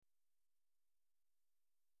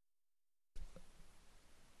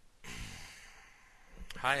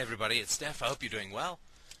Hi everybody, it's Steph. I hope you're doing well.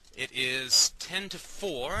 It is 10 to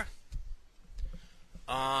 4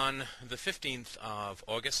 on the 15th of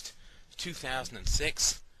August,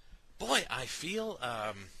 2006. Boy, I feel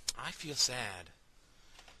sad.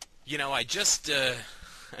 You know, I just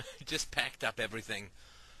just packed up everything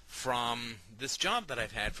from this job that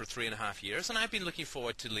I've had for 3.5 years, and I've been looking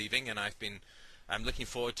forward to leaving, and I'm looking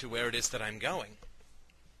forward to where it is that I'm going.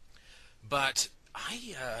 But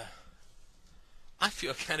I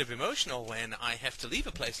feel kind of emotional when I have to leave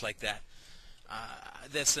a place like that.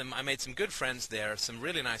 I made some good friends there. Some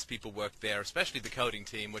really nice people worked there, especially the coding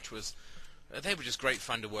team, which was they were just great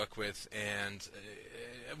fun to work with, and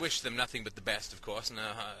I wish them nothing but the best, of course. And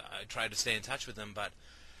I try to stay in touch with them, but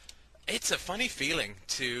it's a funny feeling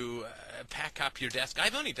to pack up your desk.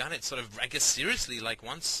 I've only done it sort of, I guess, seriously like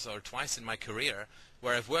once or twice in my career,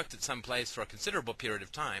 where I've worked at some place for a considerable period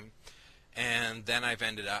of time, and then I've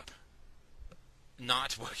ended up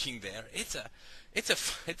not working there. It's a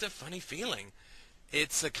funny feeling.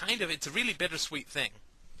 It's a really bittersweet thing,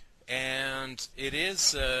 and it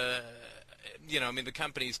is I mean, the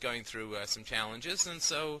company's going through some challenges, and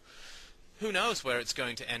so who knows where it's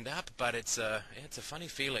going to end up. But it's a funny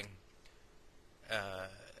feeling.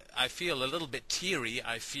 I feel a little bit teary.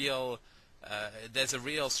 I feel there's a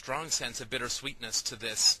real strong sense of bittersweetness to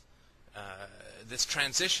this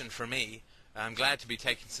transition for me. I'm glad to be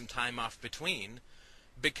taking some time off between,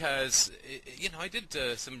 because I did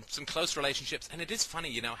some close relationships, and it is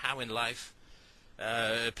funny, how in life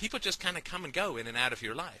people just kind of come and go in and out of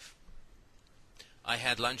your life. I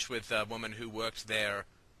had lunch with a woman who worked there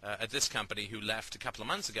at this company who left a couple of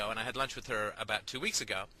months ago, and I had lunch with her about 2 weeks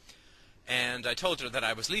ago, and I told her that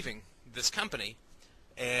I was leaving this company,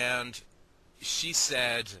 and she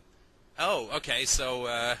said, "Oh, okay, so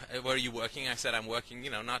where are you working?" I said, "I'm working,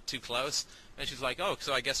 not too close." And she's like, "Oh,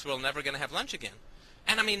 so I guess we're never going to have lunch again."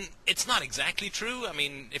 And I mean, it's not exactly true. I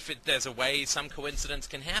mean, there's a way some coincidence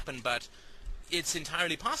can happen, but it's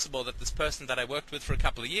entirely possible that this person that I worked with for a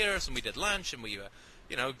couple of years, and we did lunch, and we were,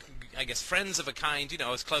 I guess friends of a kind,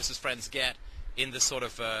 as close as friends get in this sort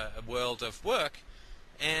of world of work.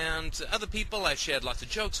 And other people I've shared lots of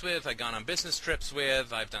jokes with, I've gone on business trips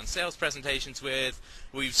with, I've done sales presentations with,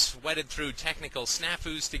 we've sweated through technical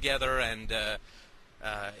snafus together, and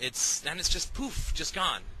it's just poof, just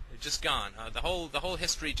gone. Just gone. The whole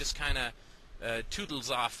history just kind of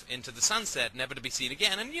toodles off into the sunset, never to be seen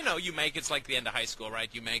again. And it's like the end of high school,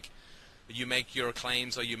 right? You make your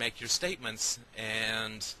claims, or you make your statements,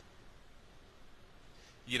 and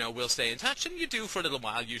we'll stay in touch, and you do for a little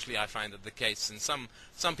while. Usually, I find that the case, and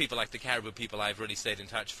some people, like the Caribou people, I've really stayed in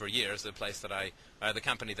touch for years. The place that the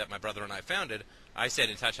company that my brother and I founded, I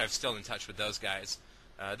stayed in touch. I'm still in touch with those guys.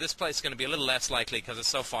 This place is going to be a little less likely because it's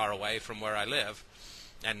so far away from where I live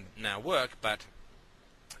and now work, but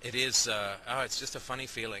it is it's just a funny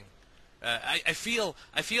feeling. I feel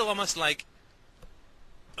almost like,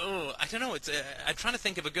 I don't know, I'm trying to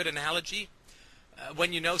think of a good analogy.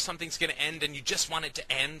 When something's going to end and you just want it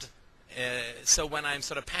to end. So when I'm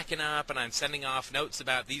sort of packing up and I'm sending off notes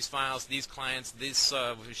about these files, these clients,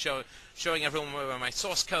 showing everyone where my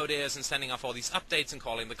source code is, and sending off all these updates and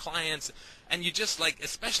calling the clients, and you just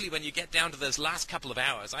especially when you get down to those last couple of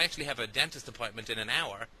hours. I actually have a dentist appointment in an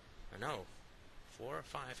hour. I know, 4 or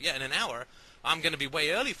 5. Yeah, in an hour. I'm going to be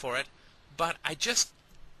way early for it, but I just,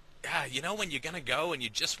 when you're going to go and you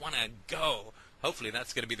just want to go. Hopefully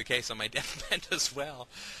that's going to be the case on my deathbed as well.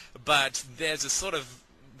 But there's a sort of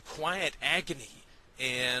quiet agony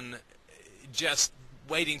in just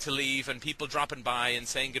waiting to leave, and people dropping by and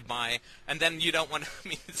saying goodbye, and then you don't want to, I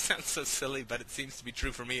mean, it sounds so silly, but it seems to be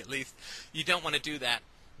true for me at least. You don't want to do that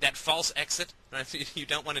false exit, right? You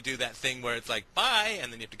don't want to do that thing where it's like, bye,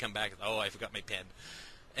 and then you have to come back, oh, I forgot my pen.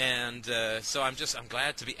 And so I'm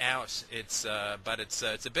glad to be out. But it's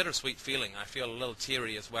a bittersweet feeling. I feel a little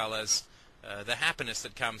teary, as well as the happiness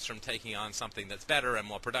that comes from taking on something that's better and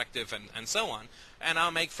more productive, and so on. And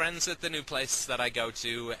I'll make friends at the new place that I go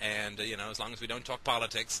to, and as long as we don't talk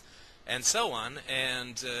politics, and so on.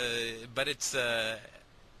 And but it's a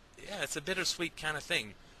bittersweet kind of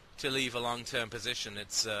thing to leave a long-term position.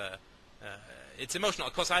 It's emotional.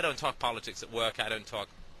 Of course, I don't talk politics at work. I don't talk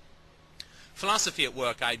philosophy at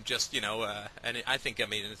work. I'm just and I think,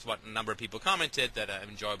 it's what a number of people commented, that I'm an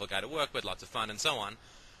enjoyable guy to work with, lots of fun, and so on.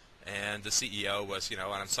 And the CEO was, and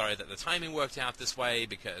I'm sorry that the timing worked out this way,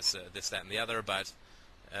 because this, that, and the other, but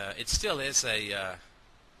it still is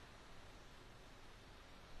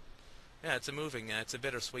it's a moving, it's a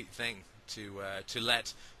bittersweet thing to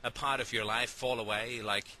let a part of your life fall away,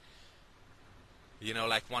 like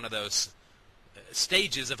one of those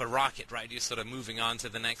stages of a rocket, right? You're sort of moving on to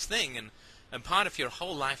the next thing, and and part of your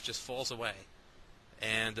whole life just falls away.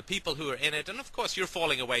 And the people who are in it, and of course you're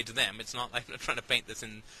falling away to them. It's not like I'm not trying to paint this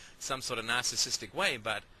in some sort of narcissistic way,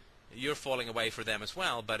 but you're falling away for them as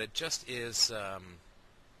well. But it just is,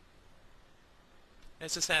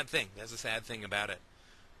 it's a sad thing. There's a sad thing about it.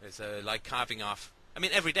 It's like carving off. I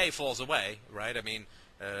mean, every day falls away, right? I mean,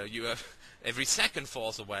 you have every second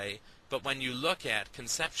falls away. But when you look at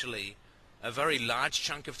conceptually a very large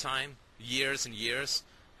chunk of time, years and years,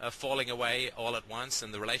 falling away all at once,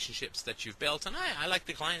 and the relationships that you've built, and I like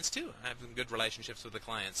the clients too. I have good relationships with the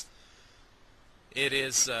clients. It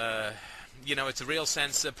is, it's a real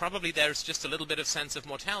sense. Probably there's just a little bit of sense of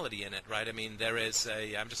mortality in it, right? I mean, there is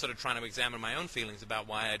I'm just sort of trying to examine my own feelings about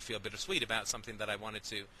why I'd feel bittersweet about something that I wanted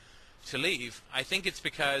to leave. I think it's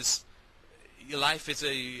because life is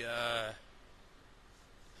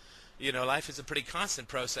life is a pretty constant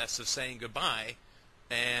process of saying goodbye,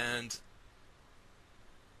 and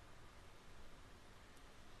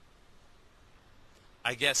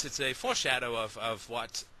I guess it's a foreshadow of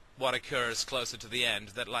what occurs closer to the end,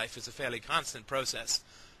 that life is a fairly constant process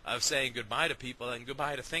of saying goodbye to people and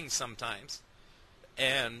goodbye to things sometimes.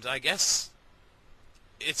 And I guess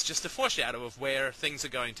it's just a foreshadow of where things are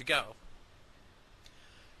going to go.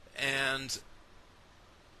 And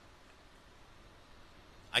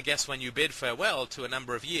I guess when you bid farewell to a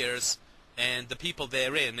number of years and the people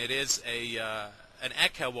therein, it is an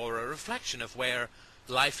echo or a reflection of where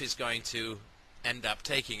life is going to end up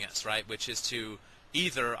taking us, right? Which is to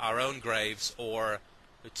either our own graves or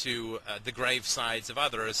to the grave sides of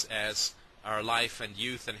others, as our life and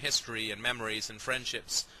youth and history and memories and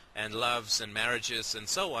friendships and loves and marriages and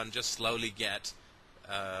so on just slowly get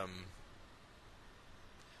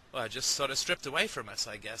just sort of stripped away from us,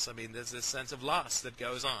 I guess. I mean, there's this sense of loss that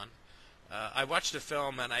goes on. I watched a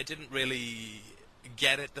film and I didn't really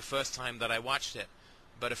get it the first time that I watched it,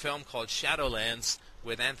 but a film called Shadowlands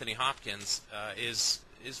with Anthony Hopkins is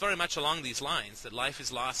very much along these lines, that life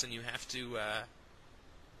is lost and you have to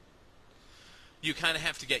you kind of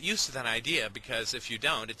have to get used to that idea, because if you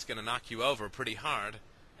don't, it's going to knock you over pretty hard.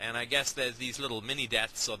 And I guess there's these little mini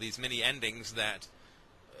deaths or these mini endings that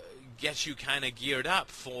get you kind of geared up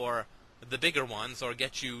for the bigger ones, or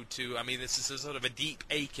get you to, I mean, this is a sort of a deep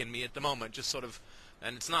ache in me at the moment, just sort of,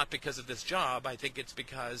 and it's not because of this job, I think it's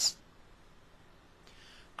because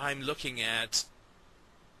I'm looking at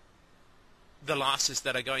the losses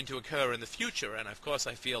that are going to occur in the future, and of course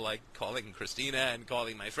I feel like calling Christina and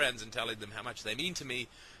calling my friends and telling them how much they mean to me,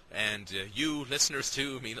 and you listeners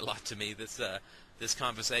too mean a lot to me. This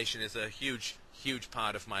conversation is a huge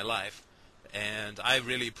part of my life, and I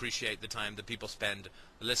really appreciate the time that people spend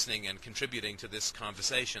listening and contributing to this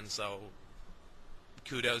conversation, so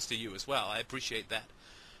kudos to you as well. I appreciate that.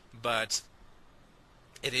 But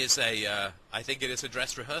it is I think it is a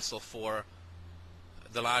dress rehearsal for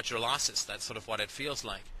the larger losses. That's sort of what it feels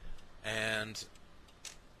like, and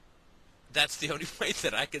that's the only way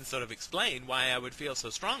that I can sort of explain why I would feel so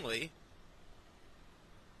strongly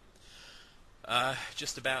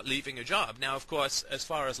just about leaving a job. Now, of course, as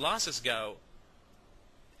far as losses go,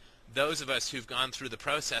 those of us who've gone through the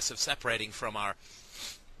process of separating from our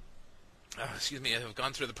have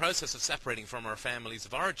gone through the process of separating from our families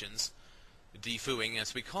of origins, defooing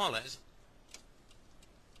as we call it,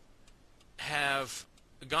 have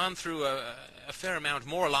gone through a fair amount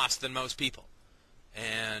more loss than most people.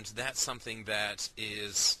 And that's something that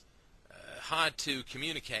is hard to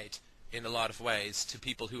communicate in a lot of ways to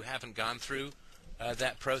people who haven't gone through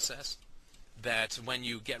that process. That when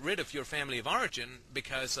you get rid of your family of origin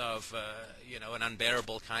because of an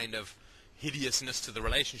unbearable kind of hideousness to the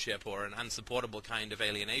relationship, or an unsupportable kind of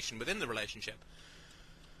alienation within the relationship,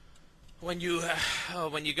 when you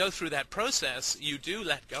go through that process, you do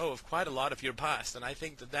let go of quite a lot of your past, and I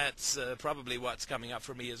think that that's probably what's coming up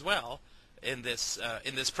for me as well in this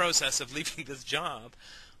process of leaving this job,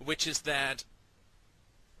 which is that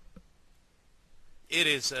it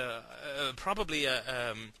is probably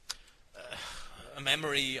a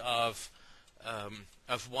memory of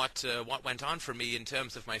what went on for me in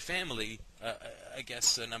terms of my family. I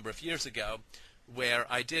guess a number of years ago, where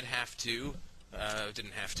I did have to.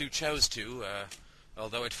 Chose to,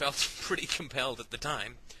 although it felt pretty compelled at the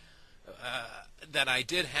time, that I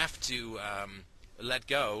did have to let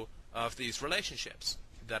go of these relationships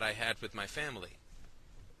that I had with my family.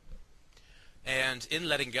 And in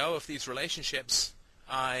letting go of these relationships,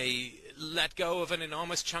 I let go of an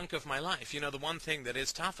enormous chunk of my life. The one thing that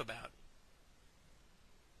is tough about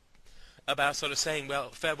sort of saying,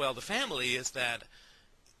 farewell to family, is that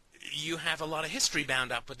you have a lot of history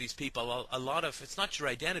bound up with these people. A lot of, it's not your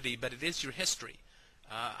identity, but it is your history.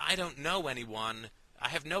 I don't know anyone I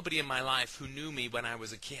have nobody in my life who knew me when I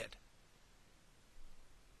was a kid.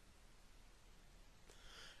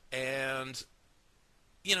 And,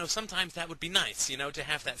 sometimes that would be nice, to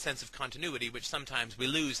have that sense of continuity, which sometimes we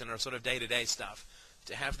lose in our sort of day-to-day stuff,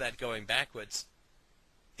 to have that going backwards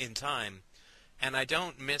in time. And I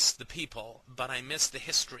don't miss the people, but I miss the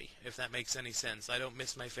history, if that makes any sense. I don't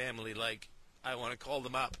miss my family like I want to call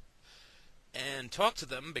them up and talk to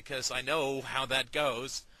them because I know how that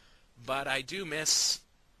goes. But I do miss...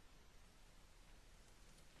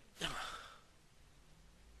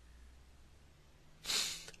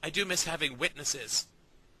 I do miss having witnesses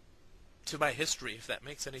to my history, if that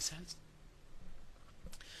makes any sense.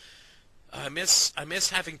 I miss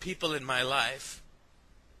having people in my life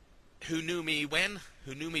who knew me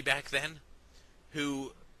who knew me back then,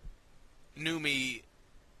 who knew me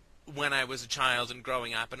when I was a child and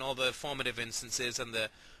growing up, and all the formative instances and the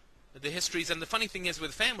histories. And the funny thing is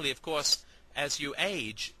with family, of course, as you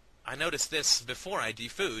age, I noticed this before I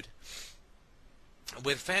defood,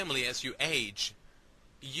 with family as you age,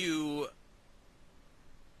 you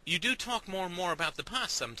do talk more and more about the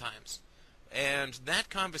past sometimes, and that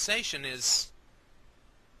conversation is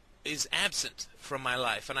absent from my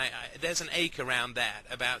life, and there's an ache around that,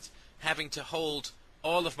 about having to hold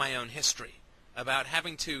all of my own history, about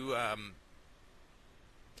having to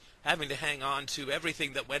hang on to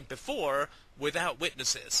everything that went before without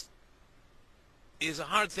witnesses, is a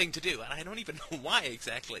hard thing to do, and I don't even know why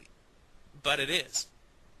exactly, but it is.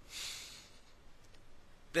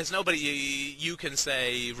 There's nobody you can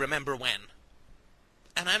say, remember when.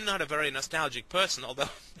 And I'm not a very nostalgic person, although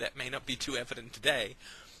that may not be too evident today.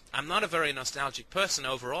 I'm not a very nostalgic person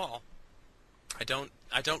overall. I don't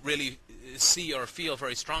really see or feel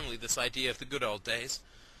very strongly this idea of the good old days.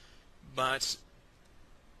 But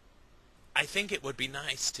I think it would be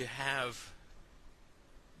nice to have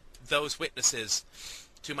those witnesses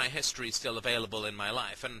to my history still available in my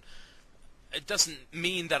life. And it doesn't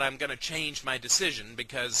mean that I'm going to change my decision,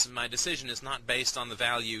 because my decision is not based on the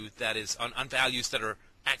value that is on values that are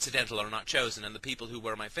accidental or not chosen, and the people who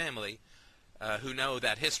were my family, who know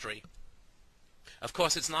that history. Of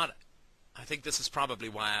course, it's not. I think this is probably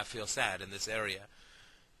why I feel sad in this area.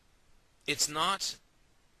 It's not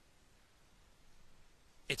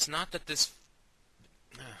that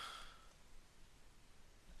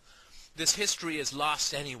this history is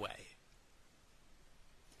lost anyway.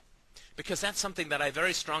 Because that's something that I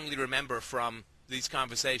very strongly remember from these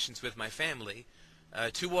conversations with my family,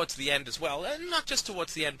 towards the end as well, and not just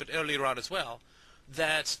towards the end, but earlier on as well,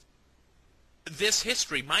 that this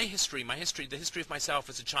history, my history, the history of myself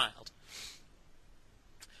as a child,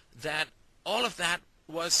 that all of that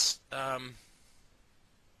was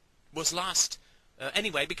lost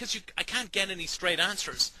anyway, because I can't get any straight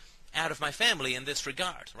answers out of my family in this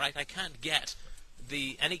regard, right? I can't get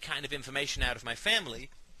any kind of information out of my family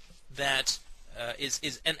that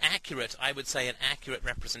is an accurate, I would say, an accurate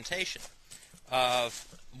representation of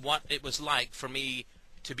what it was like for me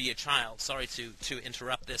to be a child. Sorry to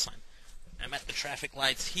interrupt this. I'm at the traffic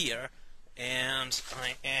lights here, and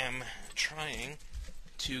I am trying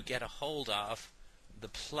to get a hold of the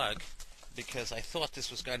plug, because I thought this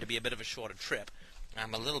was going to be a bit of a shorter trip.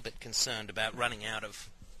 I'm a little bit concerned about running out of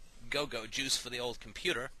go-go juice for the old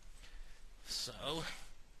computer. So,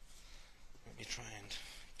 let me try and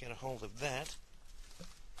get a hold of that.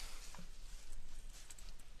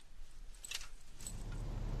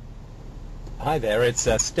 Hi there, it's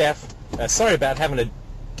Steph. Sorry about having to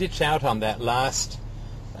ditch out on that last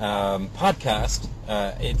podcast.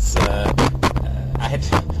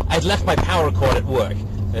 I'd left my power cord at work,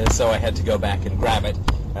 so I had to go back and grab it.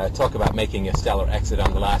 Talk about making a stellar exit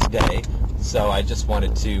on the last day. So I just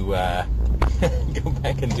wanted to go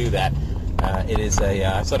back and do that. It is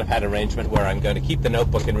I sort of had an arrangement where I'm going to keep the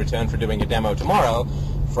notebook in return for doing a demo tomorrow.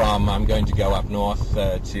 I'm going to go up north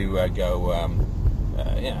to go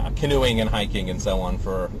canoeing and hiking and so on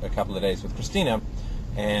for a couple of days with Christina,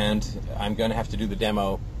 and I'm going to have to do the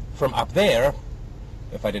demo from up there.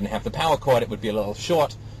 If I didn't have the power cord, it would be a little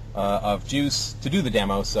short of juice to do the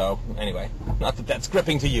demo. So anyway, not that that's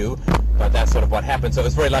gripping to you, but that's sort of what happened. So it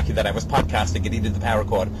was very lucky that I was podcasting and needed the power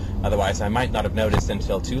cord. Otherwise, I might not have noticed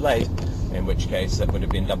until too late, in which case it would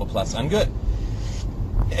have been double plus ungood.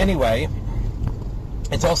 Anyway,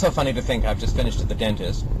 it's also funny to think I've just finished at the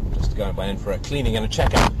dentist, just going in for a cleaning and a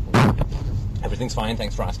checkup. Everything's fine,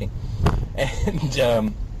 thanks for asking.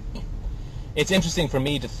 And it's interesting for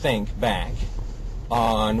me to think back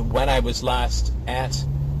on when I was last at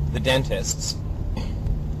the dentist's,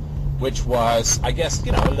 which was, I guess,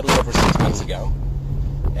 a little over 6 months ago.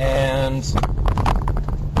 And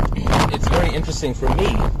it's very interesting for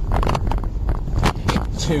me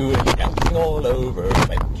to everything all over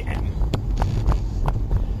again.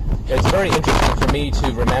 It's very interesting for me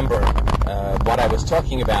to remember what I was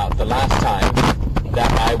talking about the last time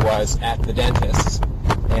that I was at the dentist's,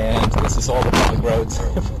 and this is all the public roads.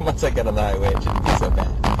 Once I get on the highway, it shouldn't be so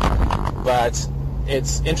bad. But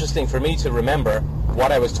it's interesting for me to remember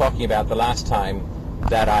what I was talking about the last time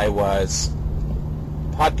that I was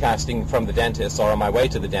podcasting from the dentist or on my way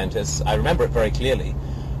to the dentist. I remember it very clearly.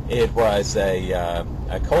 It was a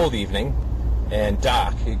cold evening and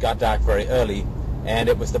dark. It got dark very early, and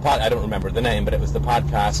it was I don't remember the name, but it was the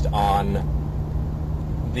podcast on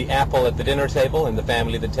the apple at the dinner table and the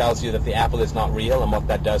family that tells you that the apple is not real and what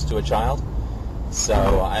that does to a child.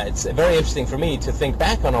 So it's very interesting for me to think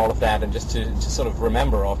back on all of that and just to sort of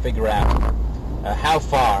remember or figure out how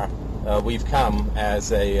far we've come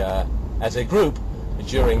as a group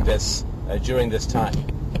during this time.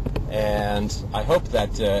 And I hope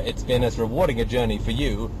that it's been as rewarding a journey for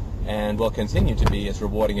you and will continue to be as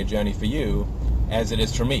rewarding a journey for you as it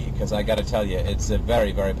is for me, because I got to tell you, it's a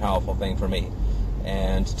very, very powerful thing for me.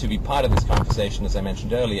 And to be part of this conversation, as I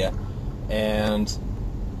mentioned earlier, and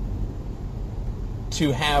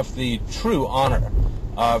to have the true honor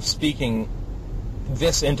of speaking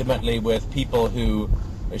this intimately with people who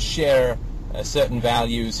share certain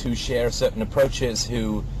values, who share certain approaches,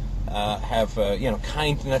 who have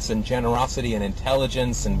kindness and generosity and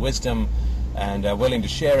intelligence and wisdom, and willing to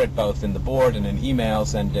share it both in the board and in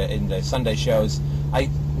emails and in the Sunday shows. I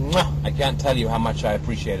can't tell you how much I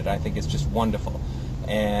appreciate it. I think it's just wonderful.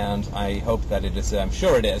 And I hope that it is, I'm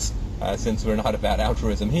sure it is, since we're not about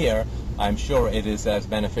altruism here, I'm sure it is as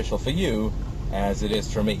beneficial for you as it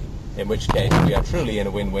is for me, in which case we are truly in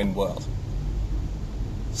a win-win world.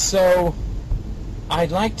 So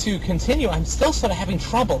I'd like to continue. I'm still sort of having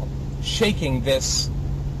trouble shaking this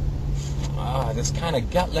kind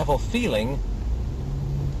of gut-level feeling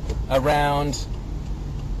around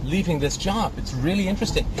leaving this job. It's really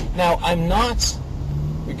interesting. Now, I'm not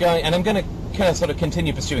going, and I'm going to kind of sort of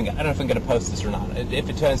continue pursuing it. I don't know if I'm going to post this or not. If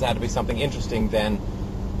it turns out to be something interesting, then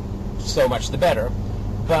so much the better.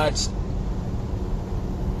 But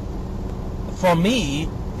for me,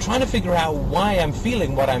 trying to figure out why I'm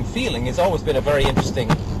feeling what I'm feeling has always been a very interesting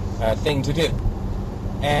thing to do.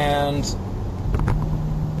 And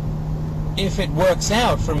if it works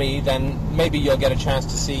out for me, then maybe you'll get a chance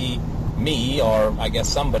to see me, or I guess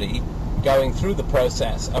somebody, going through the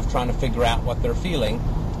process of trying to figure out what they're feeling,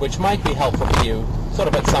 which might be helpful for you, sort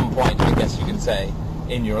of at some point, I guess you could say,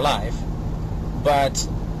 in your life. But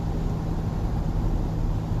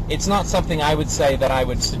it's not something I would say that I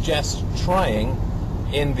would suggest trying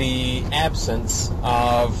in the absence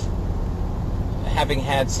of having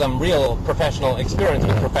had some real professional experience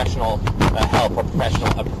with professional help, or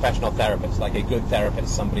a professional therapist, like a good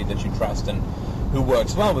therapist, somebody that you trust and who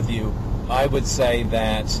works well with you. I would say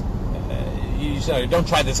that don't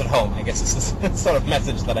try this at home, I guess is the sort of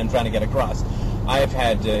message that I'm trying to get across. I've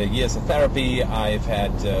had years of therapy. I've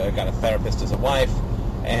had got a therapist as a wife,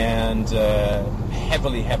 and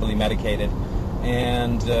heavily medicated.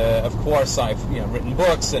 And of course, I've written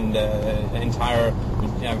books and entire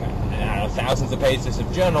thousands of pages of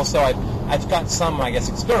journals. So I've got some, I guess,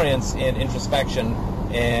 experience in introspection,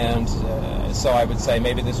 and so I would say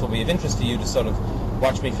maybe this will be of interest to you to sort of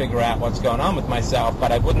watch me figure out what's going on with myself.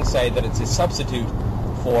 But I wouldn't say that it's a substitute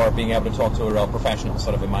for being able to talk to a real professional.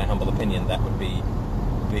 Sort of, in my humble opinion, that would be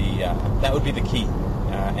the key.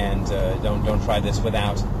 And don't try this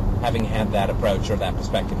without having had that approach or that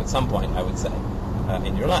perspective at some point, I would say,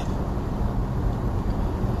 in your life.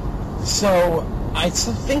 So I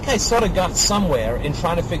think I sort of got somewhere in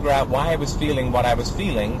trying to figure out why I was feeling what I was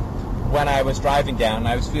feeling when I was driving down.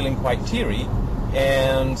 I was feeling quite teary,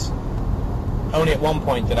 and only at one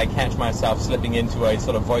point did I catch myself slipping into a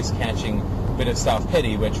sort of voice-catching bit of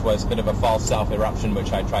self-pity, which was a bit of a false self-eruption,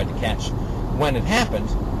 which I tried to catch when it happened.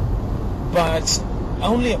 But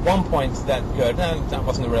only at one point that that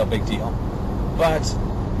wasn't a real big deal. But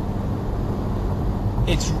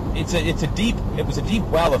it was a deep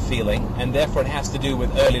well of feeling, and therefore it has to do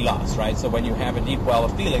with early loss, right? So when you have a deep well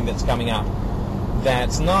of feeling that's coming up,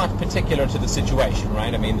 that's not particular to the situation,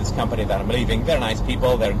 right? I mean, this company that I'm leaving, they're nice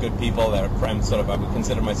people, they're good people, they're friends, sort of, I would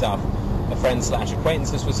consider myself a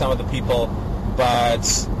friend/acquaintances with some of the people,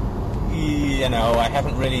 but, I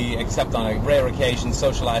haven't really, except on a rare occasion,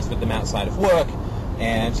 socialized with them outside of work,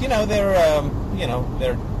 and,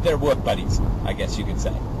 they're work buddies, I guess you could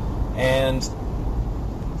say. And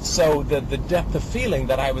so the depth of feeling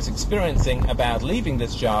that I was experiencing about leaving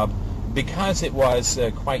this job, because it was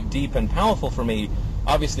quite deep and powerful for me,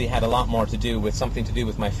 obviously had a lot more to do with something to do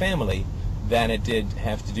with my family than it did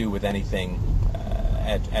have to do with anything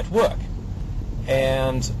at work.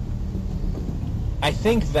 And I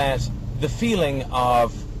think that the feeling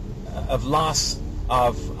of loss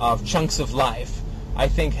of chunks of life, I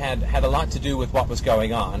think had a lot to do with what was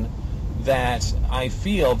going on, that I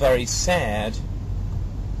feel very sad.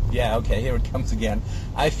 Yeah, okay, here it comes again.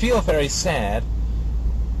 I feel very sad,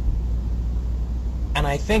 and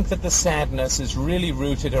I think that the sadness is really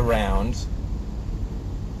rooted around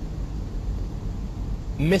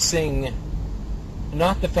missing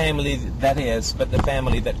not the family that is, but the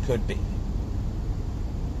family that could be.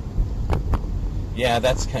 Yeah,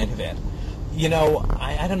 that's kind of it. You know,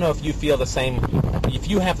 I don't know if you feel the same, if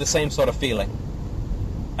you have the same sort of feeling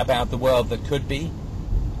about the world that could be.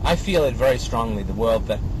 I feel it very strongly, the world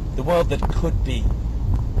that could be.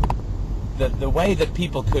 The way that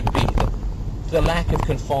people could be, the lack of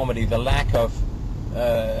conformity, the lack of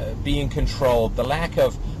being controlled, the lack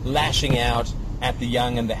of lashing out at the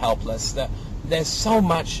young and the helpless. There's so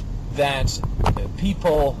much that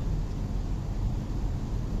people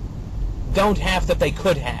don't have that they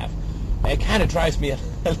could have. It kind of drives me a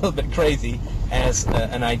little bit crazy as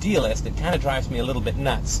an idealist. It kind of drives me a little bit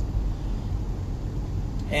nuts.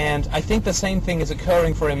 And I think the same thing is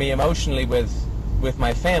occurring for me emotionally with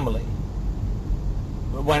my family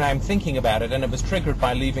when I'm thinking about it, and it was triggered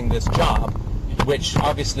by leaving this job, which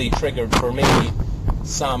obviously triggered for me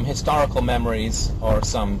some historical memories or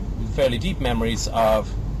some fairly deep memories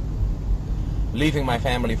of leaving my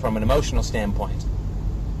family from an emotional standpoint.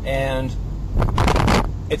 And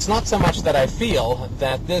it's not so much that I feel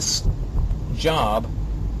that this job,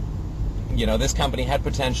 you know, this company had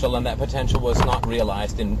potential and that potential was not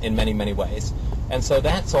realized in many, many ways. And so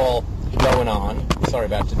that's all going on. Sorry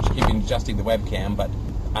about keeping adjusting the webcam, but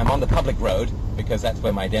I'm on the public road because that's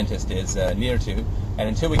where my dentist is near to. And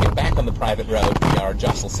until we get back on the private road, we are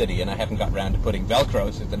Jostle City, and I haven't got around to putting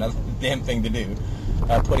Velcro, so it's another damn thing to do.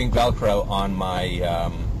 Putting Velcro on my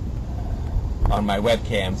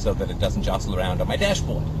webcam so that it doesn't jostle around on my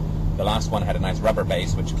dashboard. The last one had a nice rubber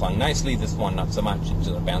base which clung nicely. This one not so much. It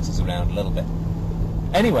just bounces around a little bit.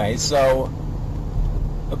 Anyway,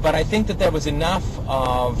 but I think that there was enough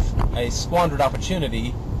of a squandered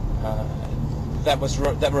opportunity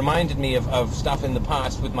that reminded me of stuff in the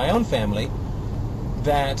past with my own family,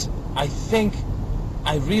 that I think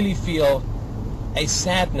I really feel a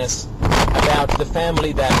sadness about the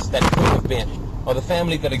family that could have been, or the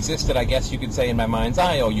family that existed, I guess you could say, in my mind's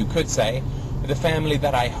eye, or you could say the family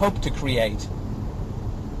that I hope to create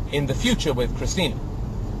in the future with Christina.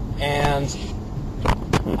 And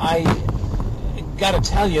I got to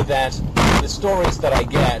tell you that the stories that I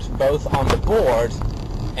get, both on the board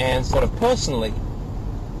and sort of personally,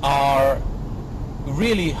 are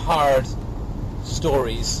really hard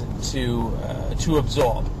stories to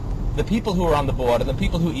absorb. The people who are on the board and the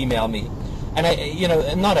people who email me,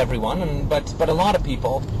 and not everyone, but a lot of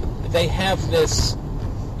people, they have this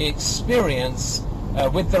experience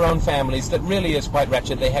with their own families that really is quite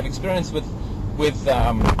wretched. They have experience with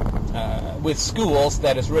schools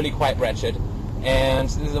that is really quite wretched, and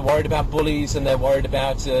they're worried about bullies, and they're worried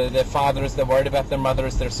about their fathers, they're worried about their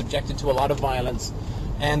mothers, they're subjected to a lot of violence,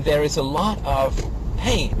 and there is a lot of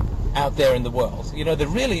pain out there in the world. You know, there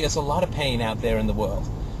really is a lot of pain out there in the world.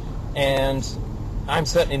 And I'm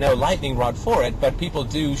certainly no lightning rod for it, but people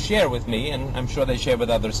do share with me, and I'm sure they share with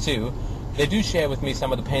others too, they do share with me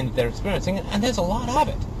some of the pain that they're experiencing, and there's a lot of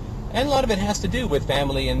it. And a lot of it has to do with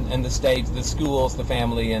family and the state, the schools, the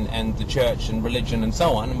family, and the church and religion and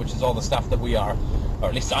so on, which is all the stuff that we are, or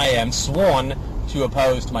at least I am, sworn to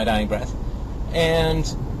oppose to my dying breath. And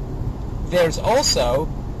there's also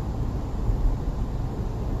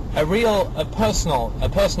a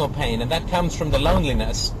personal pain, and that comes from the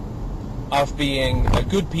loneliness of being a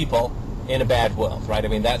good people in a bad world, right? I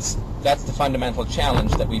mean, that's the fundamental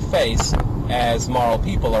challenge that we face as moral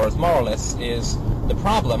people, or as moralists, is the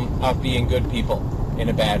problem of being good people in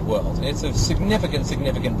a bad world. It's a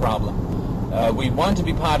significant problem. We want to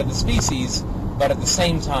be part of the species, but at the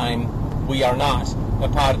same time, we are not a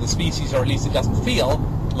part of the species, or at least it doesn't feel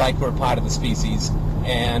like we're part of the species,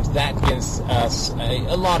 and that gives us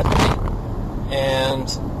a lot of pain. And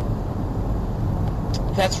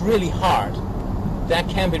that's really hard. That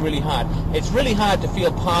can be really hard. It's really hard to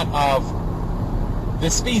feel part of the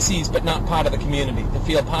species but not part of the community, to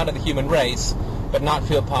feel part of the human race but not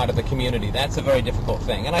feel part of the community. That's a very difficult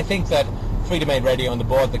thing. And I think that Free Domain Radio and the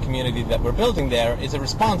board, the community that we're building there, is a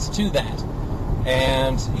response to that.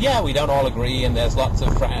 And yeah, we don't all agree, and there's lots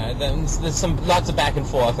of lots of back and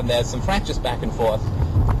forth, and there's some fractious back and forth,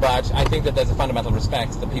 but I think that there's a fundamental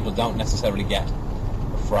respect that people don't necessarily get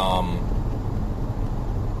from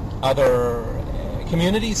other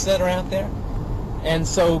communities that are out there. And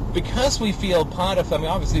so because we feel part of, I mean,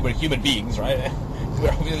 obviously we're human beings, right?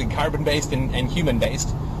 We're obviously carbon-based and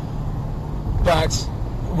human-based. But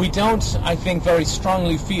we don't, I think, very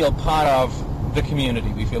strongly feel part of the community.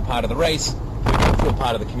 We feel part of the race. We don't feel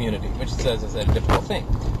part of the community, which is, as I said, a difficult thing.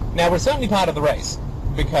 Now, we're certainly part of the race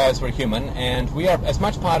because we're human, and we are as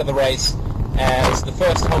much part of the race as the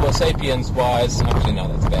first Homo sapiens was. Actually, no,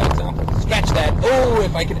 that's a bad example. Scratch that. Oh,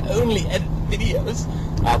 if I could only edit videos.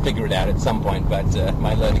 I'll figure it out at some point, but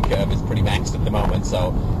my learning curve is pretty maxed at the moment,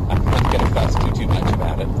 so I'm not going to fuss too much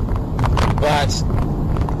about it. But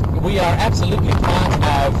we are absolutely part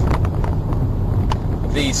of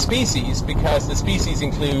the species because the species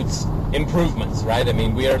includes improvements, right? I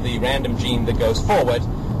mean, we are the random gene that goes forward,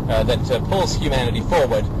 that pulls humanity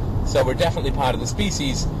forward, so we're definitely part of the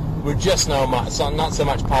species. We're just not so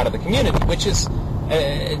much part of the community, which is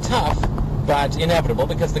tough, but inevitable,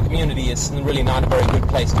 because the community is really not a very good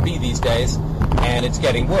place to be these days, and it's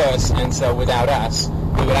getting worse, and so without us,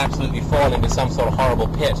 we would absolutely fall into some sort of horrible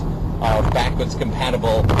pit of backwards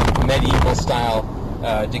compatible medieval-style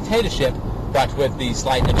dictatorship, but with the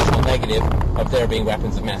slight additional negative of there being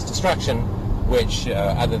weapons of mass destruction, which,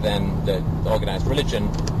 other than the organized religion,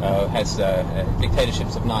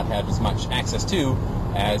 dictatorships have not had as much access to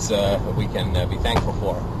as we can be thankful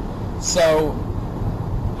for. So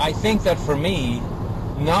I think that for me,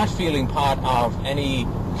 not feeling part of any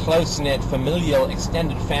close-knit, familial,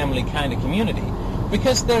 extended family kind of community,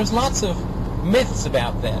 because there's lots of myths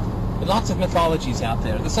about that, lots of mythologies out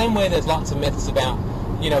there, the same way there's lots of myths about,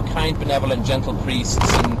 kind, benevolent, gentle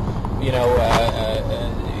priests, and,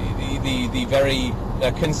 the very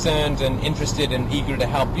concerned and interested and eager to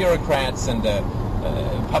help bureaucrats, and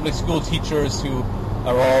public school teachers who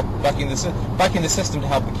are all bucking the system to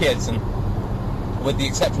help the kids. And with the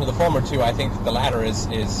exception of the former two, I think that the latter is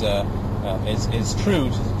true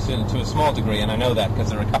to a small degree, and I know that because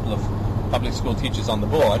there are a couple of public school teachers on the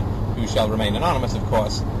board who shall remain anonymous, of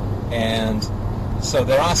course, and so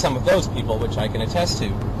there are some of those people which I can attest to,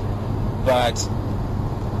 but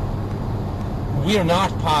we are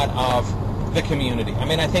not part of the community. I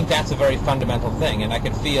mean, I think that's a very fundamental thing, and I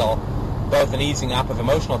can feel both an easing up of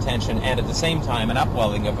emotional tension and at the same time an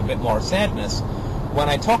upwelling of a bit more sadness when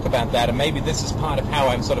I talk about that, and maybe this is part of how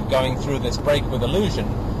I'm sort of going through this break with illusion,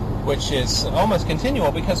 which is almost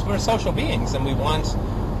continual because we're social beings and we want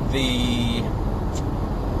the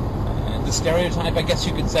stereotype, I guess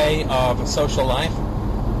you could say, of social life.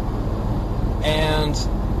 And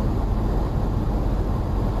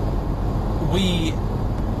we,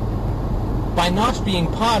 by not being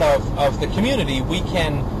part of the community, we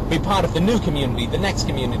can be part of the new community, the next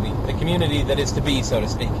community, the community that is to be, so to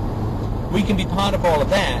speak. We can be part of all of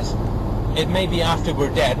that. It may be after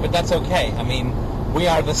we're dead, but that's okay. I mean, we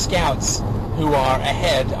are the scouts who are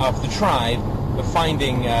ahead of the tribe of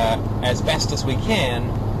finding, as best as we can,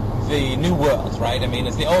 the new world, right? I mean,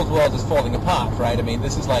 as the old world is falling apart, right? I mean,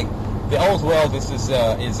 this is like, the old world is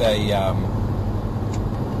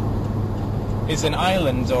an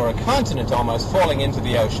island or a continent almost falling into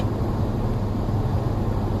the ocean.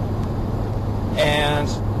 And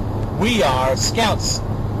we are scouts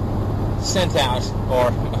sent out,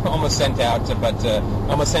 or almost sent out, but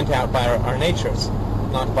almost sent out by our natures,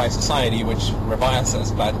 not by society, which reviles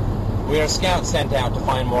us, but we are scouts sent out to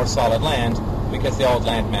find more solid land, because the old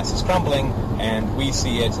land mass is crumbling, and we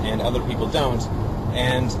see it, and other people don't.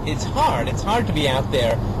 And it's hard to be out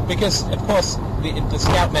there, because, of course, the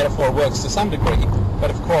scout metaphor works to some degree, but,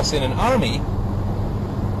 of course, in an army,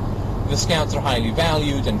 the scouts are highly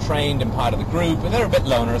valued and trained and part of the group, and they're a bit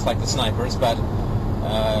loners, like the snipers, but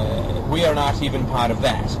we are not even part of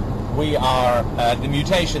that. We are the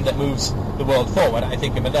mutation that moves the world forward. I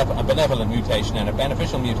think a benevolent mutation and a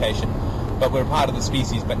beneficial mutation, but we're part of the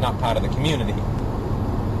species but not part of the community.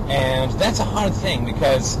 And that's a hard thing,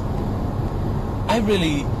 because I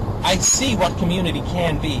see what community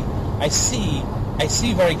can be. I see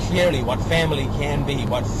very clearly what family can be,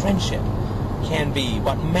 what friendship can be,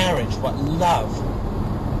 what marriage, what love,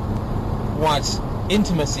 what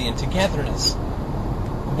intimacy and togetherness,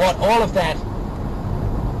 what all of that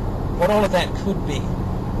could be.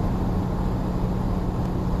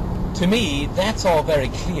 To me, that's all very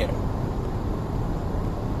clear.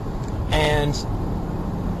 And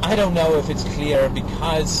I don't know if it's clear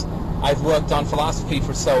because I've worked on philosophy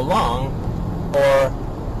for so long, or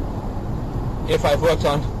if I've worked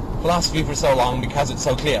on philosophy for so long because it's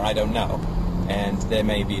so clear. I don't know. And there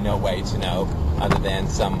may be no way to know other than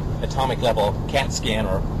some atomic level CAT scan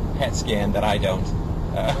or PET scan that I don't,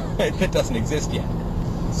 that doesn't exist yet.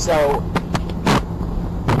 So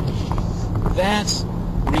that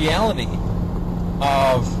reality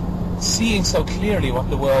of seeing so clearly what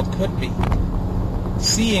the world could be,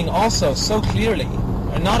 seeing also so clearly,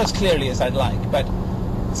 or not as clearly as I'd like, but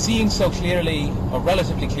seeing so clearly, or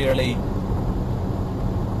relatively clearly,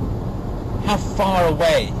 how far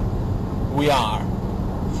away we are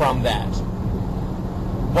from that.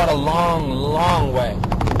 What a long, long way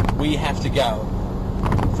we have to go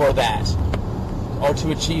for that, or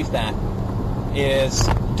to achieve that, is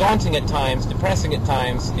daunting at times, depressing at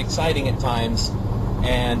times, exciting at times,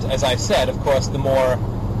 and as I've said, of course, the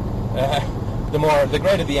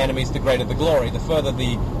greater the enemies, the greater the glory. The further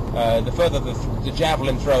the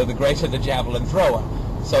javelin throw, the greater the javelin thrower.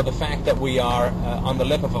 So the fact that we are on the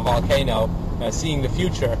lip of a volcano, seeing the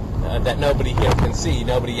future that nobody here can see,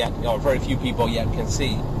 nobody yet, or very few people yet can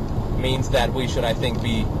see, means that we should, I think,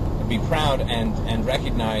 be proud and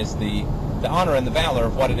recognize the honor and the valor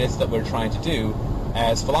of what it is that we're trying to do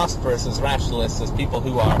as philosophers, as rationalists, as people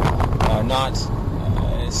who are not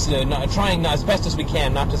trying as best as we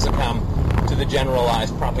can not to succumb to the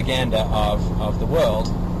generalized propaganda of the world.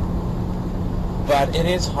 But it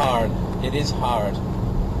is hard. It is hard.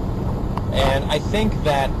 And I think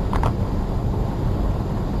that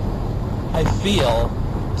I feel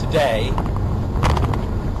today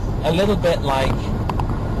a little bit like,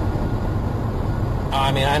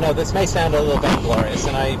 I mean, I know this may sound a little vainglorious,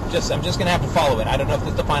 and I'm just going to have to follow it. I don't know if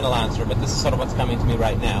this is the final answer, but this is sort of what's coming to me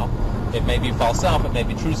right now. It may be false self, it may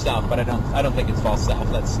be true self, but I don't think it's false self.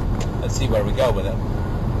 Let's see where we go with it.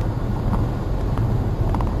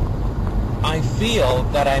 I feel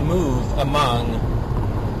that I move among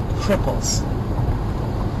cripples.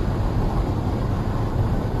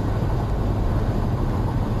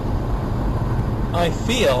 I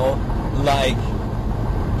feel like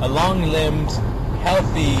a long-limbed,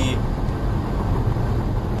 healthy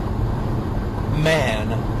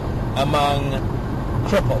man among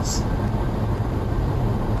cripples.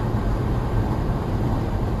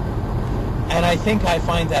 And I think I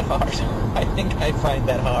find that hard. I think I find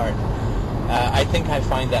that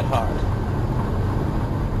hard.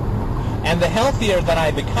 And the healthier that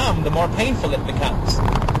I become, the more painful it becomes.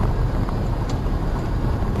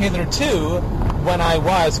 Hitherto, when I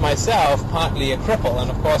was myself partly a cripple,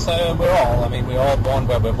 and of course we're all born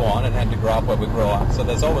where we're born and had to grow up where we grow up, so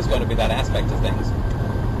there's always going to be that aspect of things.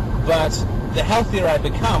 But the healthier I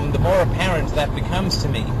become, the more apparent that becomes to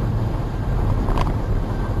me.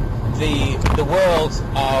 The world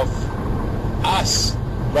of us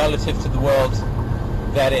relative to the world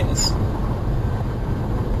that is.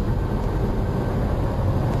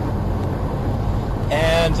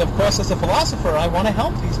 And of course, as a philosopher, I want to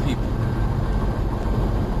help these people.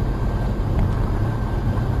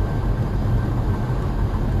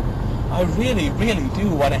 I really, really do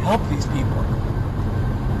want to help these people.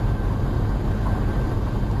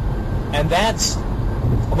 And that's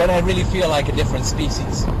when I really feel like a different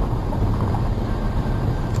species.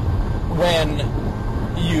 When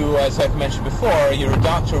you, as I've mentioned before, you're a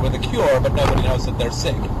doctor with a cure, but nobody knows that they're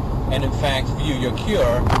sick, and in fact view your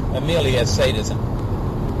cure merely as sadism.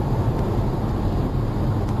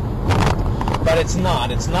 But it's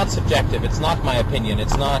not subjective, it's not my opinion,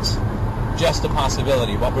 it's not just a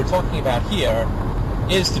possibility. What we're talking about here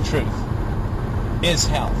is the truth, is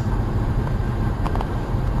health,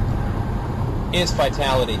 is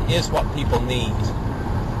vitality, is what people need,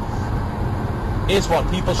 is what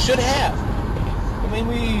people should have. I mean,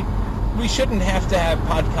 we shouldn't have to have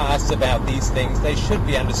podcasts about these things. They should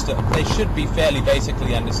be understood. They should be fairly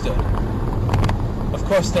basically understood. Of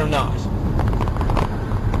course they're not.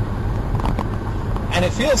 And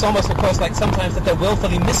it feels almost, of course, like sometimes that they're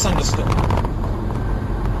willfully misunderstood.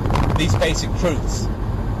 These basic truths.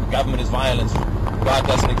 Government is violence. God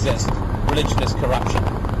doesn't exist. Religion is corruption.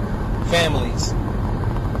 Families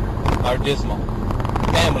are dismal.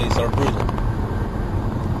 Families are brutal.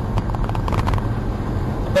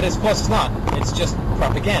 But of course it's not. It's just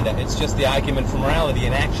propaganda. It's just the argument for morality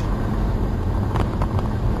in action.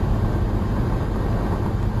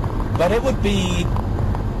 But it would be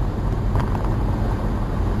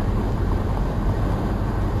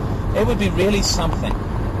really something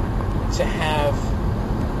to have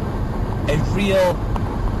a real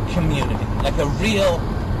community, like a real,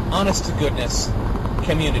 honest-to-goodness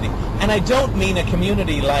community. And I don't mean a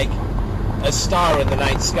community like a star in the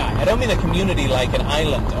night sky. I don't mean a community like an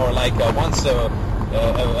island or like a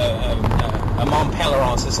Mont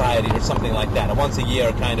Pelerin society or something like that, a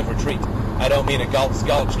once-a-year kind of retreat. I don't mean a Gulch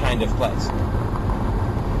kind of place.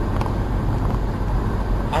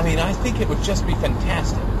 I mean, I think it would just be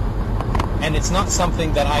fantastic. And it's not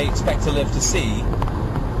something that I expect to live to see,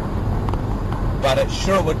 but it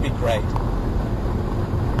sure would be great.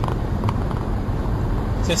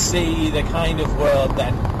 to see the kind of world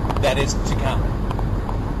that is to come.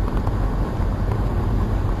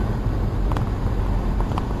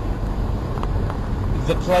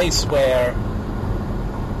 The place where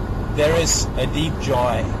there is a deep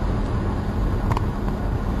joy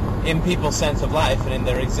in people's sense of life and in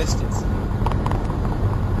their existence.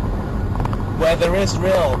 Where there is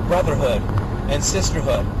real brotherhood and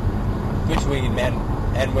sisterhood between men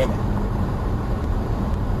and women.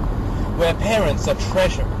 Where parents are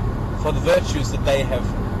treasured for the virtues that they have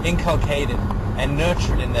inculcated and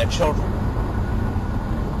nurtured in their children.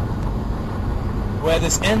 Where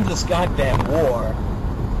this endless goddamn war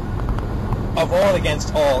of all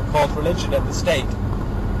against all called religion and the state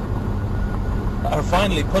are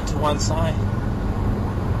finally put to one side.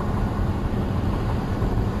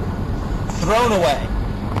 Thrown away.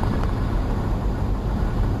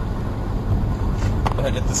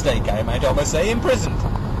 Burned at the stake, I might almost say, imprisoned.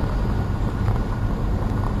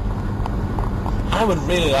 I would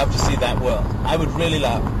really love to see that world. I would really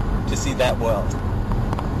love to see that world.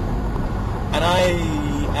 And I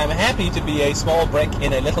am happy to be a small brick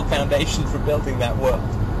in a little foundation for building that world.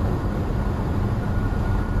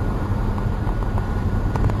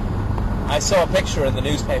 I saw a picture in the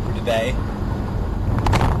newspaper today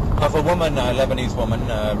of a woman, a Lebanese woman,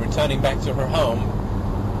 returning back to her home,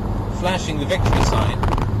 flashing the victory sign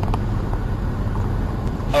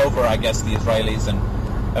over, I guess, the Israelis. And,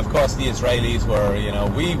 of course, the Israelis were,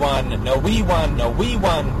 we won, no, we won, no, we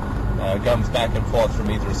won, guns back and forth from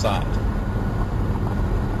either side.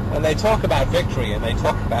 And they talk about victory and they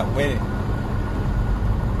talk about winning.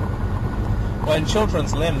 When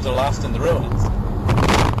children's limbs are lost in the ruins,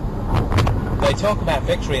 they talk about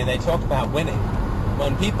victory and they talk about winning.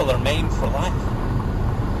 When people are maimed for life.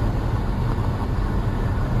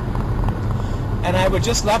 And I would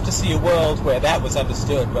just love to see a world where that was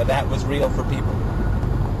understood, where that was real for people.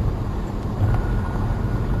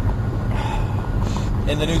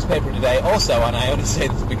 In the newspaper today also, and I only say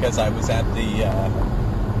this because I was at the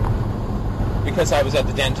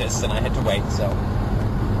dentist and I had to wait, so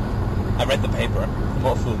I read the paper. It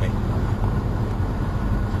won't fool me.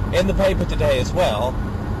 In the paper today as well,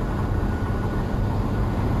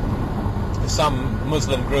 some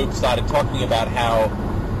Muslim group started talking about how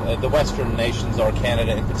the Western nations, or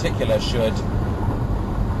Canada in particular, should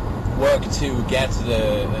work to get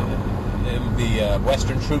the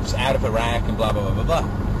Western troops out of Iraq and blah, blah, blah, blah, blah.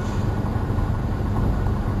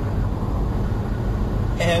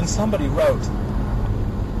 And somebody wrote,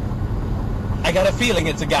 I got a feeling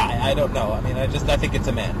it's a guy, I don't know, I think it's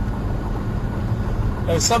a man.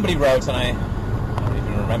 Somebody wrote, and I don't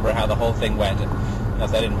even remember how the whole thing went,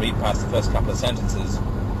 as I didn't read past the first couple of sentences.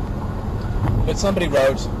 But somebody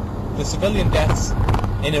wrote, the civilian deaths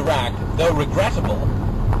in Iraq, though regrettable,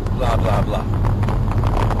 blah, blah, blah.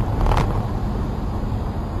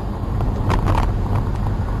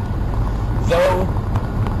 Though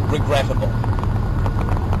regrettable.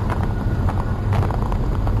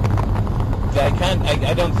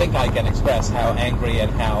 I don't think I can express how angry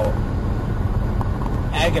and how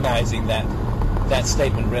agonizing that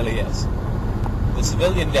statement really is. The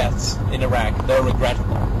civilian deaths in Iraq, though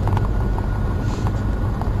regrettable.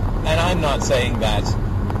 And I'm not saying that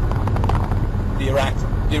the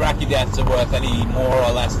Iraqi deaths are worth any more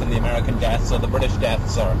or less than the American deaths or the British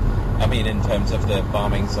deaths, or, in terms of the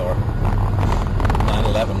bombings or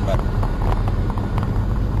 9/11, but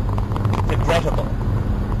regrettable.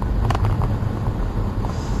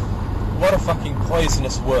 What a fucking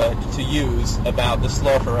poisonous word to use about the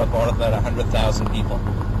slaughter of more than 100,000 people.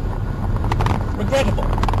 Regrettable.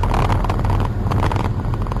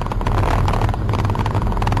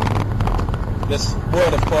 This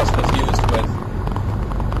word, of course, was used with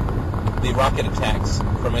the rocket attacks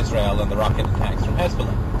from Israel and the rocket attacks from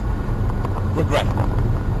Hezbollah. Regrettable.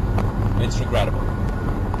 It's regrettable.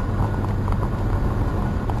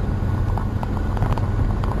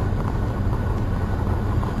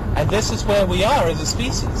 And this is where we are as a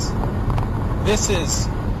species. This is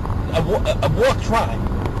a war crime,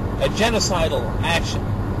 a genocidal action,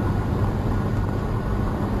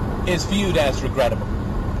 is viewed as regrettable.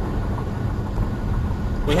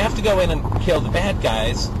 We have to go in and kill the bad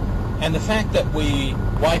guys, and the fact that we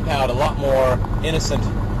wipe out a lot more innocent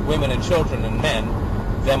women and children and men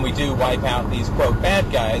than we do wipe out these, quote,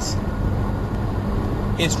 bad guys,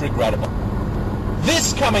 is regrettable.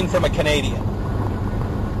 This coming from a Canadian.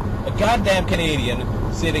 A goddamn Canadian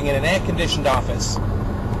sitting in an air-conditioned office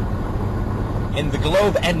in the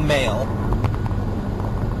Globe and Mail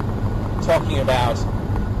talking about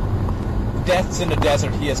deaths in a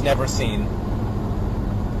desert he has never seen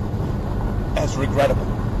as regrettable.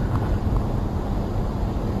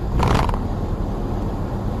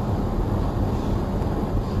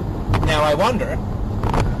 Now I wonder,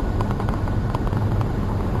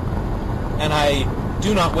 and I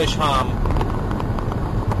do not wish harm,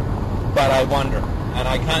 but I wonder, and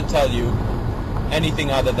I can't tell you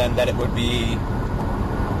anything other than that it would be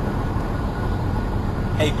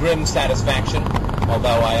a grim satisfaction,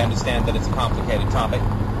 although I understand that it's a complicated topic.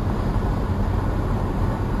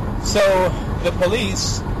 So the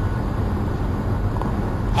police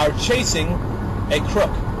are chasing a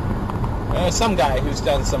crook, some guy who's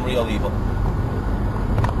done some real evil.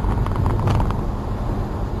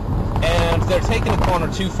 And they're taking the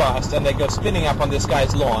corner too fast, and they go spinning up on this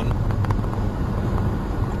guy's lawn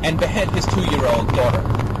and behead his 2-year-old daughter.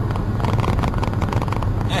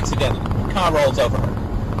 Accidentally. A car rolls over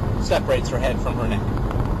her, separates her head from her neck.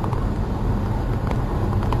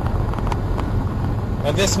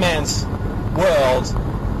 And this man's world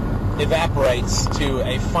evaporates to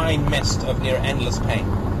a fine mist of near endless pain.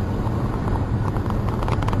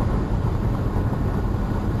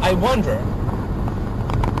 I wonder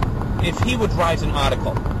if he would write an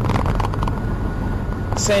article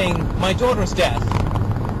saying, "My daughter's death,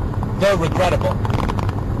 though regrettable,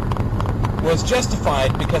 was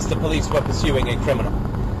justified because the police were pursuing a criminal."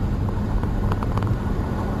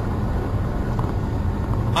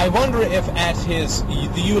 I wonder if at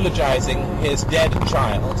the eulogizing his dead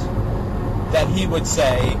child, that he would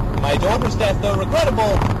say, "My daughter's death, though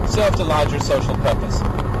regrettable, served a larger social purpose."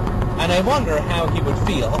 And I wonder how he would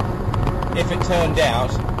feel if it turned out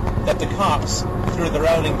that the cops, through their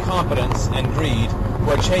own incompetence and greed,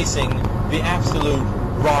 were chasing the absolute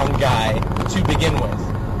wrong guy to begin with.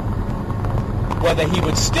 Whether he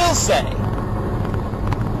would still say,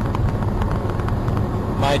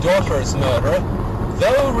 "My daughter's murder,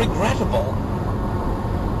 though regrettable,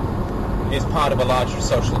 is part of a larger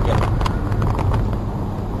social good."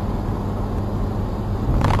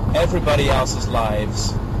 Everybody else's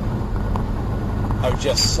lives are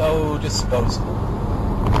just so disposable.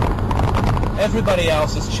 Everybody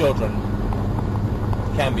else's children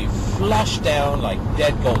can be flushed down like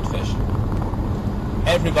dead goldfish.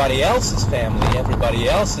 Everybody else's family, everybody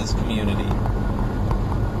else's community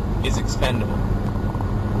is expendable.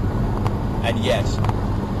 And yet,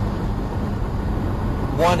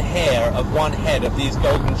 one hair of one head of these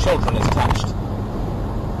golden children is touched.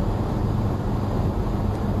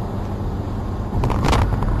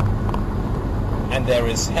 And there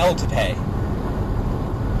is hell to pay.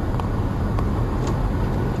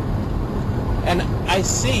 And I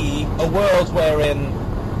see a world wherein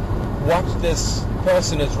what this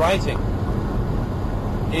person is writing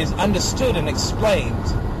is understood and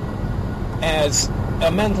explained as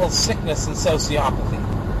a mental sickness and sociopathy.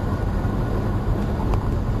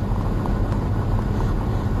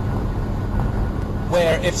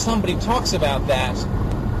 Where if somebody talks about that,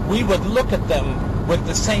 we would look at them with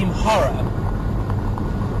the same horror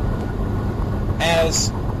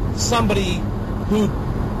as somebody who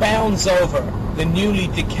bounds over the newly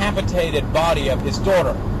decapitated body of his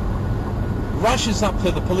daughter, rushes up to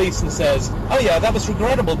the police and says, "Oh yeah, that was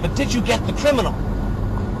regrettable, but did you get the criminal?"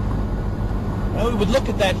 Now we would look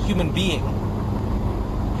at that human being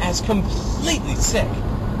as completely sick.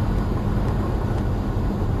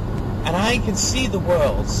 And I can see the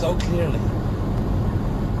world so clearly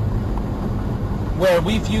where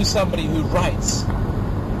we view somebody who writes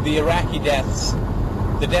the Iraqi deaths,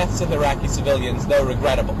 the deaths of Iraqi civilians, though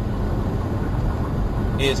regrettable,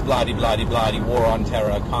 is blah-de-blah-de-blah-de, war on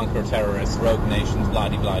terror, conquer terrorists, rogue nations,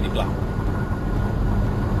 blah-de-blah-de-blah.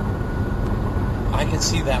 I can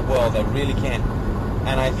see that world, I really can.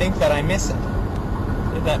 And I think that I miss it,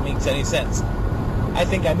 if that makes any sense. I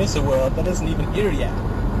think I miss a world that isn't even here yet.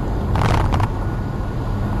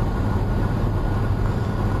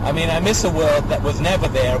 I mean, I miss a world that was never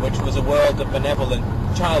there, which was a world of benevolent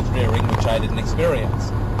child-rearing, which I didn't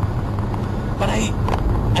experience. But I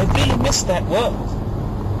really miss that world,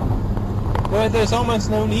 where there's almost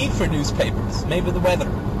no need for newspapers, maybe the weather.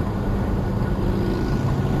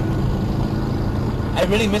 I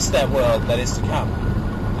really miss that world that is to come.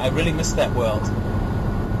 I really miss that world.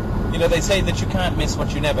 You know, they say that you can't miss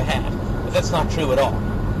what you never had, but that's not true at all.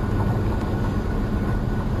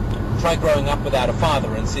 Try growing up without a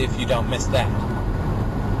father and see if you don't miss that.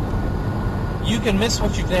 You can miss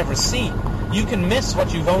what you've never seen. You can miss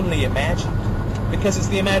what you've only imagined, because it's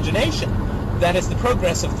the imagination that is the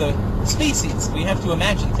progress of the species. We have to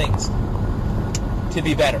imagine things to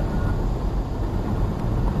be better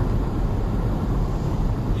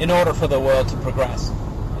in order for the world to progress.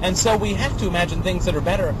 And so we have to imagine things that are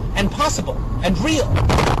better and possible and real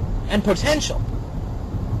and potential.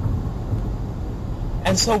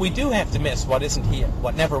 And so we do have to miss what isn't here,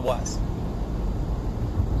 what never was.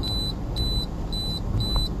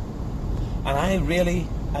 And I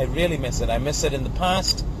really miss it. I miss it in the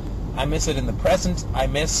past. I miss it in the present.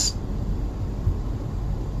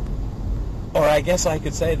 Or I guess I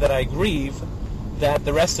could say that I grieve that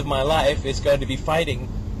the rest of my life is going to be fighting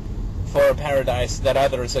for a paradise that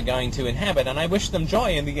others are going to inhabit, and I wish them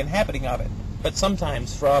joy in the inhabiting of it. But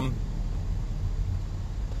sometimes from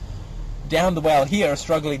down the well here,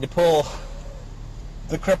 struggling to pull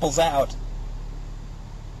the cripples out,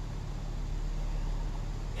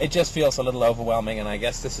 it just feels a little overwhelming, and I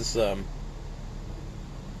guess this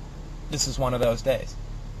is one of those days.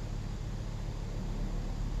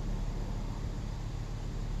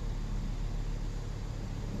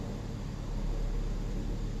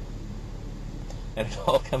 And it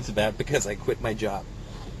all comes about because I quit my job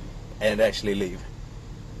and actually leave.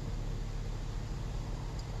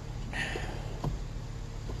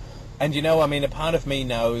 And you know, I mean, a part of me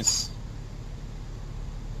knows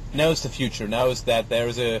the future, knows that there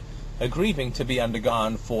is a grieving to be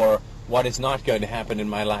undergone for what is not going to happen in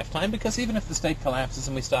my lifetime, because even if the state collapses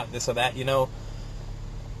and we start this or that, you know,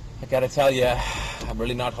 I gotta tell you, I'm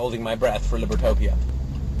really not holding my breath for Libertopia.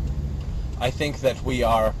 I think that we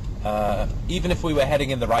are, even if we were heading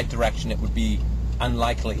in the right direction, it would be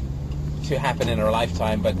unlikely to happen in our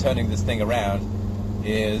lifetime, but turning this thing around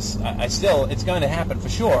is, it's going to happen for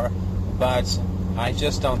sure, but I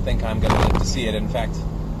just don't think I'm going to live to see it. In fact,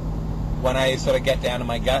 when I sort of get down to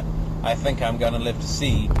my gut, I think I'm going to live to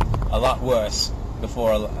see a lot worse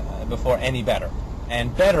before any better.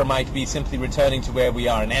 And better might be simply returning to where we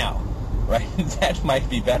are now, right? That might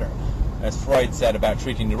be better. As Freud said about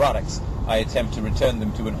treating neurotics, I attempt to return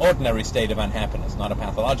them to an ordinary state of unhappiness, not a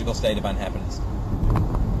pathological state of unhappiness.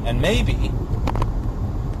 And maybe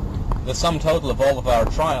the sum total of all of our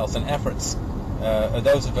trials and efforts,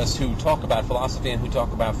 those of us who talk about philosophy and who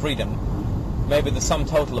talk about freedom, maybe the sum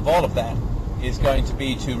total of all of that is going to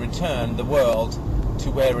be to return the world to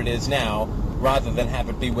where it is now, rather than have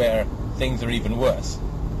it be where things are even worse.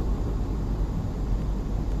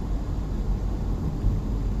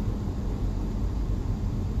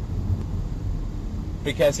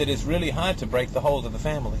 Because it is really hard to break the hold of the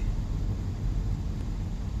family.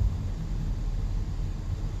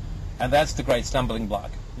 And that's the great stumbling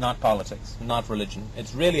block, not politics, not religion.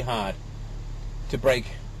 It's really hard to break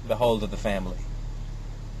the hold of the family.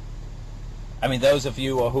 I mean, those of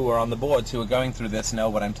you who are on the boards who are going through this know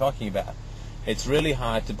what I'm talking about. It's really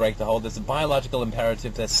hard to break the hold. There's a biological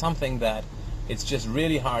imperative. There's something that it's just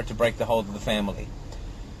really hard to break the hold of the family.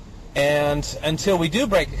 And until we do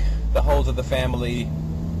break the hold of the family,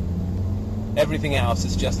 everything else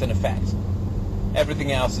is just an effect.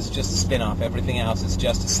 Everything else is just a spin-off. Everything else is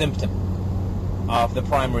just a symptom of the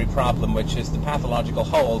primary problem, which is the pathological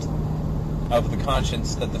hold of the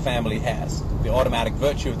conscience that the family has. The automatic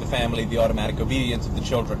virtue of the family, the automatic obedience of the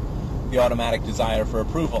children, the automatic desire for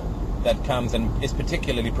approval that comes and is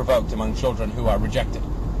particularly provoked among children who are rejected,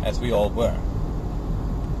 as we all were.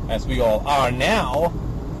 As we all are now,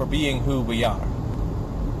 for being who we are.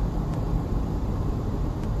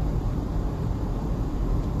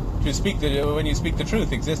 When you speak the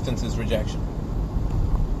truth, existence is rejection.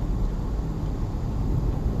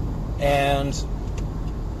 And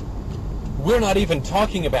we're not even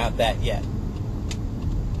talking about that yet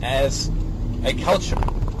as a culture,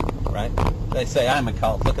 right? They say, I'm a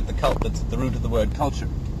cult. Look at the cult that's at the root of the word culture.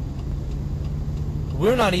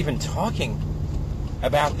 We're not even talking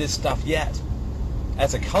about this stuff yet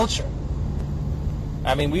as a culture.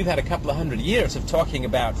 I mean, we've had a couple of 100 years of talking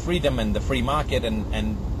about freedom and the free market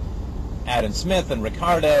and Adam Smith and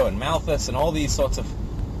Ricardo and Malthus and all these sorts of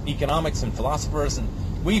economics and philosophers, and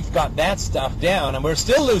we've got that stuff down, and we're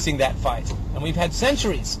still losing that fight. And we've had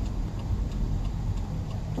centuries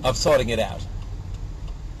of sorting it out.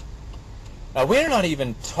 Now, we're not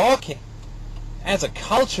even talking as a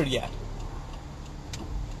culture yet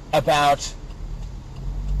about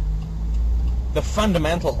the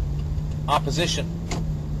fundamental opposition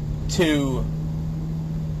to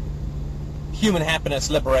human happiness,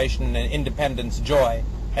 liberation, and independence, joy,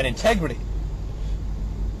 and integrity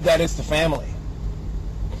that is the family.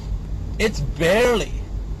 It's barely,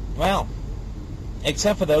 well,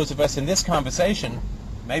 except for those of us in this conversation,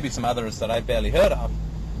 maybe some others that I've barely heard of,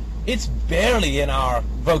 it's barely in our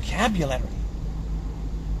vocabulary.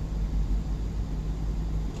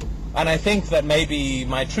 And I think that maybe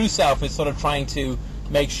my true self is sort of trying to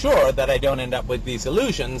make sure that I don't end up with these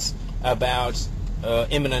illusions about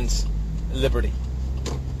imminent liberty.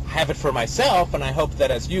 I have it for myself, and I hope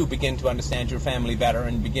that as you begin to understand your family better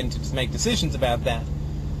and begin to make decisions about that,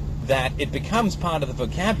 that it becomes part of the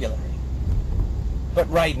vocabulary. But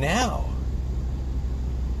right now,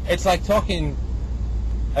 it's like talking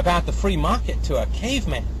about the free market to a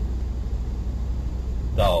caveman.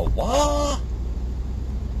 The what?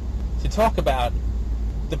 To talk about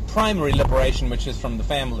the primary liberation, which is from the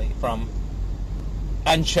family, from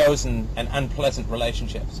unchosen and unpleasant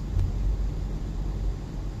relationships.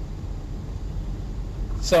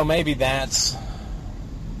 So maybe that's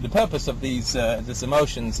the purpose of these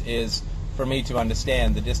emotions, is for me to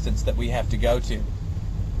understand the distance that we have to go to,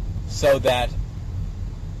 so that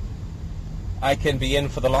I can be in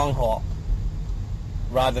for the long haul,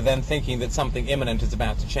 rather than thinking that something imminent is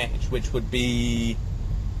about to change, which would be,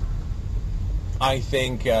 I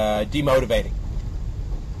think, demotivating.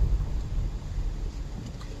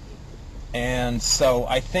 And so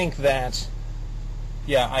I think that,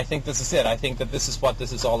 I think this is it. I think that this is what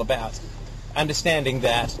this is all about. Understanding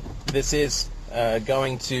that this is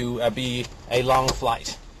going to be a long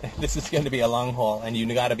flight. This is going to be a long haul, and you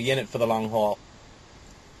got to be in it for the long haul.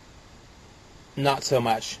 Not so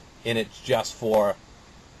much in it just for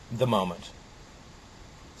the moment.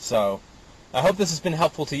 So I hope this has been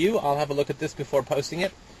helpful to you. I'll have a look at this before posting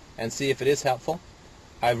it and see if it is helpful.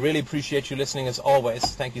 I really appreciate you listening as always.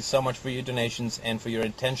 Thank you so much for your donations and for your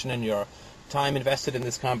attention and your time invested in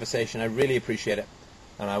this conversation. I really appreciate it.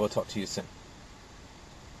 And I will talk to you soon.